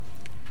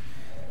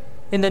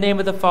In the name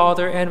of the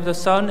Father, and of the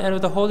Son, and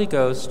of the Holy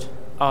Ghost.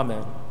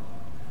 Amen.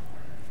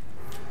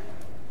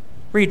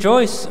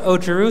 Rejoice, O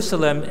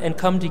Jerusalem, and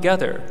come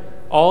together,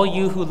 all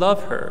you who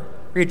love her.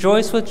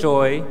 Rejoice with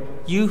joy,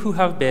 you who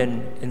have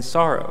been in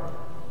sorrow.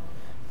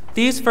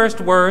 These first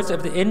words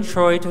of the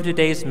introit to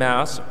today's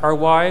Mass are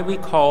why we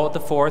call the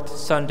fourth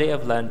Sunday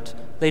of Lent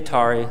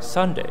Laetare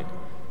Sunday.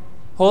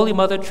 Holy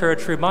Mother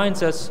Church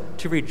reminds us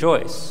to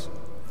rejoice.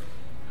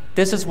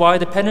 This is why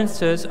the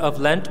penances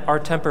of Lent are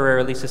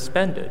temporarily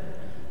suspended.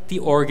 The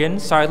organ,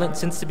 silent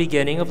since the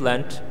beginning of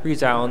Lent,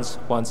 resounds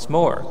once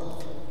more.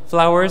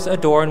 Flowers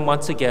adorn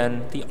once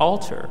again the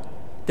altar.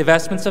 The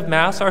vestments of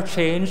Mass are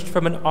changed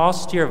from an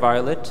austere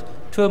violet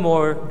to a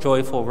more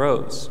joyful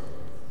rose.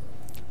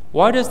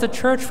 Why does the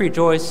Church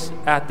rejoice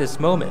at this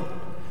moment?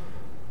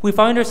 We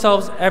find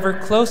ourselves ever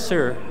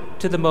closer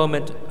to the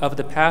moment of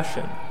the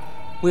Passion.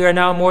 We are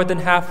now more than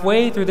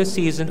halfway through the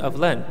season of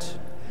Lent.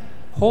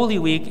 Holy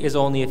Week is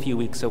only a few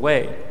weeks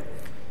away.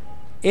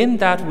 In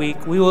that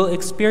week, we will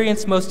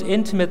experience most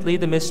intimately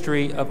the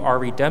mystery of our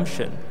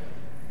redemption.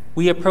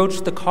 We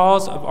approach the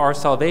cause of our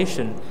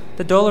salvation,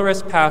 the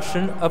dolorous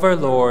passion of our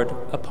Lord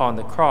upon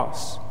the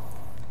cross.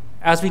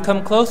 As we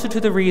come closer to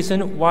the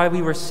reason why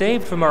we were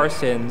saved from our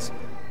sins,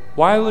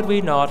 why would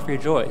we not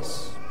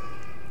rejoice?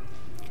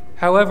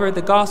 However,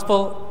 the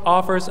Gospel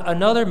offers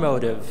another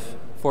motive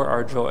for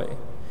our joy.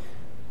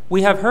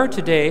 We have heard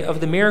today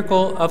of the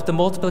miracle of the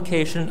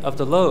multiplication of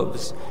the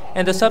loaves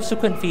and the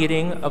subsequent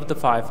feeding of the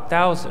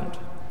 5,000.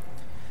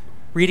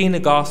 Reading the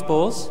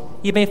Gospels,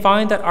 you may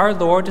find that our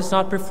Lord does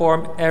not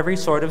perform every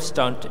sort of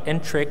stunt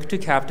and trick to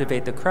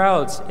captivate the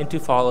crowds into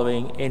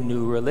following a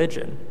new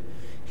religion.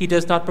 He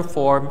does not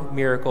perform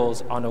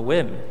miracles on a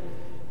whim.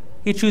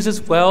 He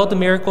chooses well the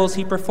miracles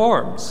he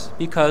performs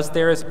because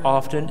there is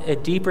often a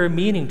deeper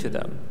meaning to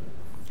them.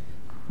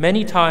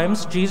 Many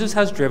times, Jesus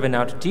has driven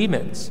out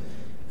demons,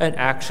 an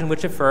action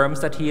which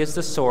affirms that he is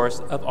the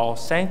source of all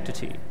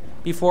sanctity,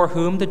 before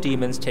whom the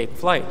demons take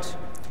flight.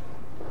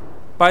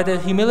 By the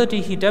humility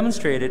he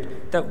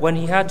demonstrated that when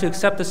he had to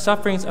accept the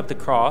sufferings of the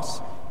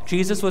cross,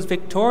 Jesus was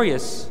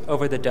victorious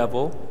over the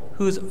devil,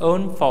 whose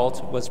own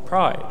fault was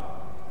pride.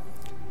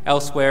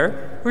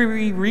 Elsewhere,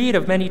 we read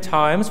of many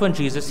times when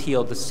Jesus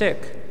healed the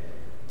sick.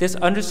 This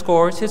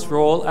underscores his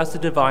role as the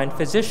divine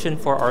physician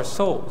for our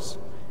souls.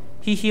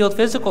 He healed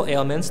physical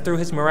ailments through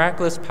his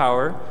miraculous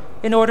power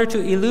in order to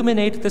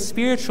illuminate the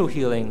spiritual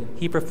healing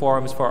he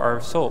performs for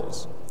our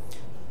souls.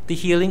 The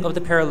healing of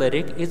the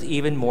paralytic is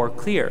even more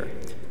clear.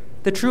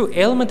 The true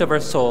ailment of our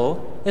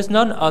soul is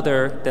none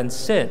other than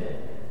sin,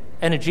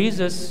 and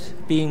Jesus,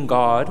 being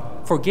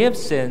God,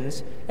 forgives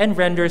sins and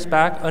renders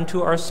back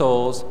unto our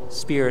souls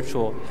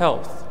spiritual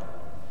health.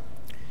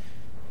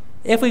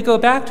 If we go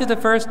back to the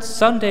first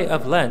Sunday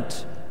of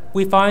Lent,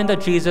 we find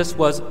that Jesus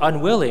was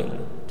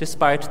unwilling,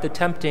 despite the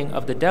tempting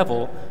of the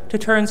devil, to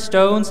turn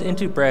stones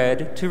into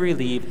bread to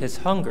relieve his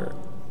hunger.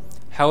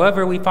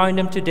 However, we find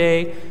him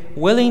today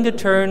willing to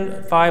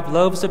turn 5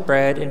 loaves of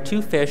bread and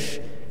 2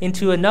 fish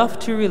into enough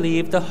to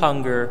relieve the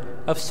hunger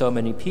of so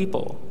many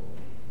people.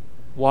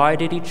 Why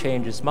did he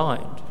change his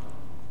mind?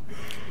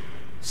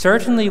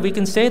 Certainly, we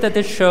can say that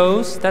this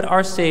shows that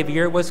our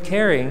Savior was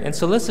caring and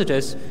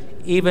solicitous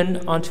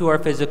even unto our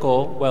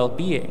physical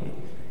well-being.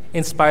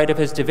 In spite of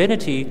his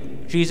divinity,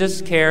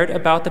 Jesus cared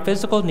about the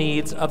physical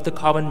needs of the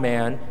common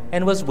man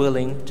and was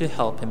willing to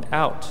help him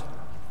out.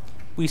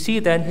 We see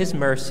then his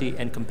mercy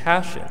and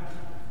compassion.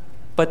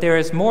 But there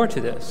is more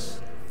to this.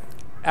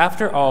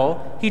 After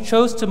all, he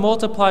chose to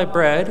multiply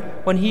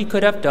bread when he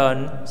could have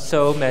done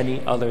so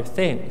many other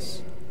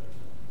things.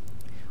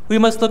 We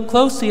must look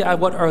closely at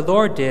what our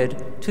Lord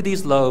did to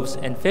these loaves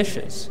and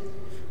fishes.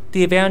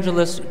 The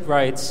evangelist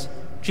writes,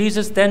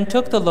 Jesus then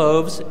took the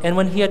loaves, and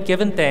when he had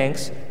given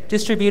thanks,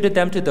 distributed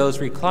them to those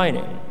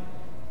reclining.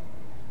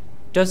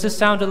 Does this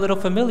sound a little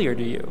familiar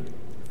to you?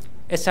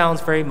 It sounds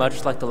very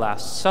much like the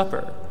Last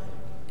Supper.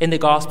 In the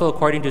Gospel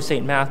according to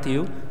St.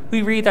 Matthew,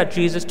 we read that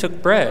Jesus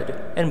took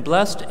bread and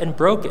blessed and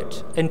broke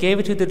it and gave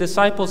it to the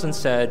disciples and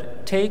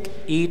said, "Take,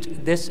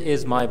 eat, this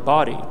is my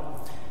body."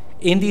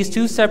 In these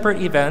 2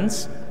 separate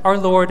events, our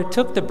Lord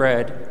took the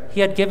bread, he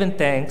had given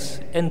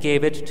thanks, and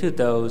gave it to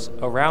those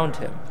around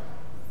him.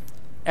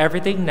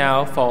 Everything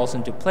now falls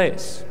into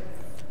place.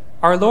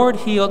 Our Lord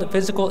healed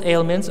physical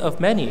ailments of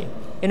many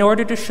in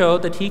order to show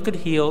that he could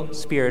heal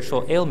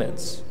spiritual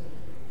ailments.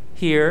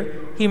 Here,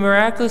 he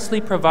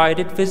miraculously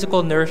provided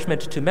physical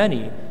nourishment to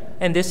many,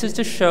 and this is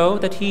to show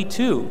that he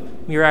too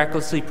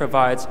miraculously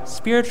provides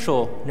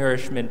spiritual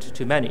nourishment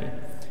to many.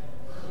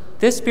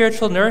 This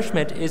spiritual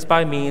nourishment is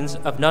by means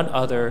of none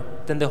other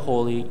than the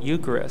Holy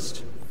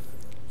Eucharist.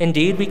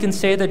 Indeed, we can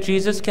say that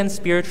Jesus can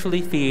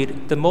spiritually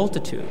feed the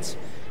multitudes.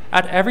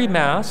 At every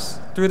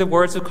Mass, through the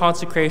words of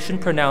consecration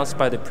pronounced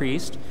by the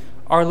priest,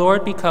 our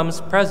Lord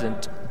becomes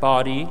present,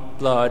 body,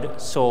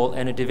 blood, soul,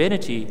 and a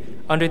divinity,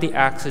 under the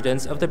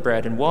accidents of the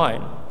bread and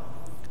wine.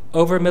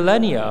 Over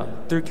millennia,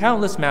 through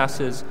countless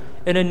Masses,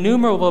 an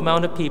innumerable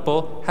amount of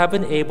people have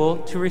been able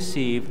to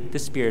receive the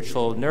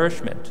spiritual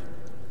nourishment.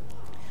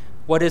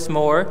 What is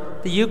more,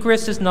 the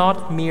Eucharist is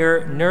not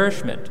mere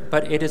nourishment,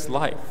 but it is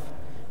life.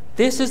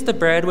 This is the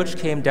bread which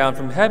came down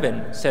from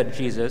heaven, said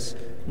Jesus,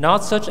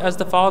 not such as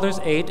the fathers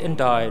ate and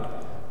died.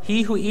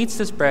 He who eats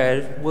this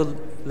bread will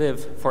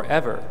live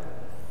forever.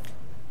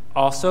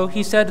 Also,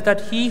 he said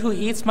that he who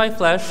eats my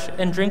flesh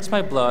and drinks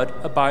my blood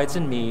abides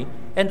in me,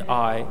 and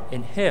I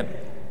in him.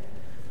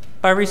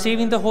 By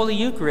receiving the Holy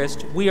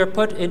Eucharist, we are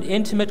put in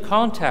intimate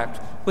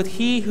contact with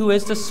He who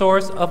is the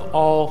source of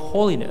all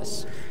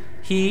holiness,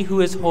 He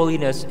who is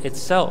holiness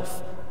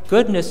itself,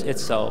 goodness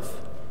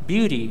itself,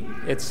 beauty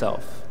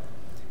itself.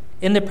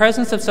 In the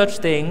presence of such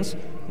things,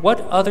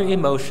 what other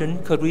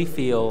emotion could we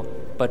feel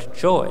but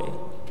joy?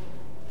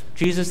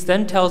 Jesus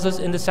then tells us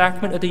in the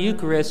sacrament of the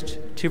Eucharist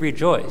to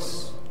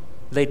rejoice,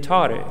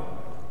 laetare.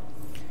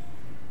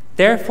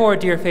 Therefore,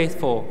 dear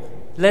faithful,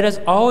 let us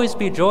always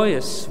be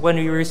joyous when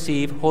we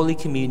receive Holy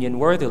Communion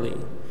worthily.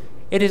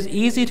 It is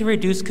easy to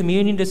reduce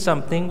communion to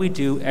something we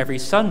do every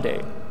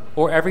Sunday,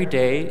 or every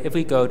day if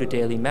we go to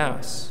daily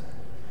Mass.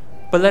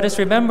 But let us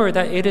remember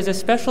that it is a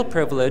special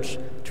privilege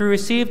to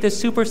receive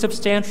this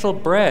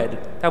supersubstantial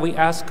bread that we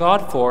ask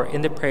God for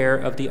in the prayer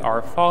of the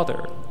Our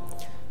Father.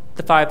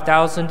 The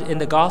 5,000 in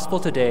the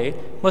Gospel today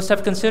must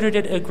have considered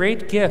it a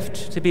great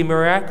gift to be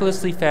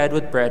miraculously fed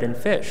with bread and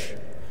fish.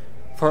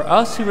 For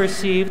us who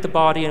receive the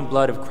body and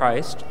blood of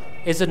Christ,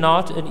 is it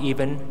not an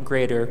even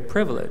greater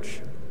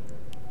privilege?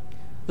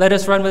 Let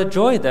us run with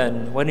joy,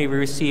 then, when we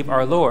receive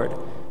our Lord,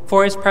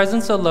 for His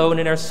presence alone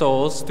in our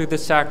souls through the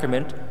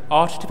sacrament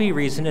ought to be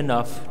reason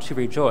enough to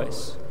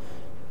rejoice.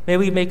 May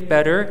we make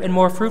better and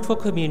more fruitful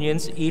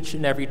communions each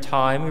and every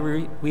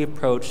time we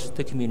approach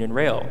the communion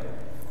rail.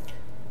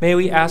 May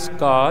we ask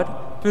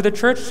God, through the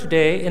Church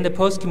today in the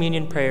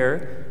post-communion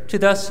prayer, to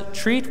thus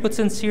treat with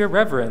sincere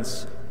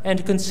reverence and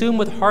to consume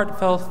with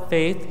heartfelt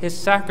faith His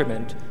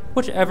sacrament,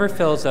 which ever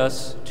fills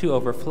us to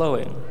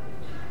overflowing.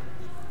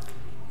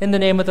 In the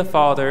name of the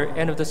Father,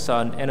 and of the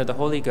Son, and of the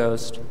Holy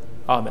Ghost,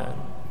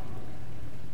 Amen.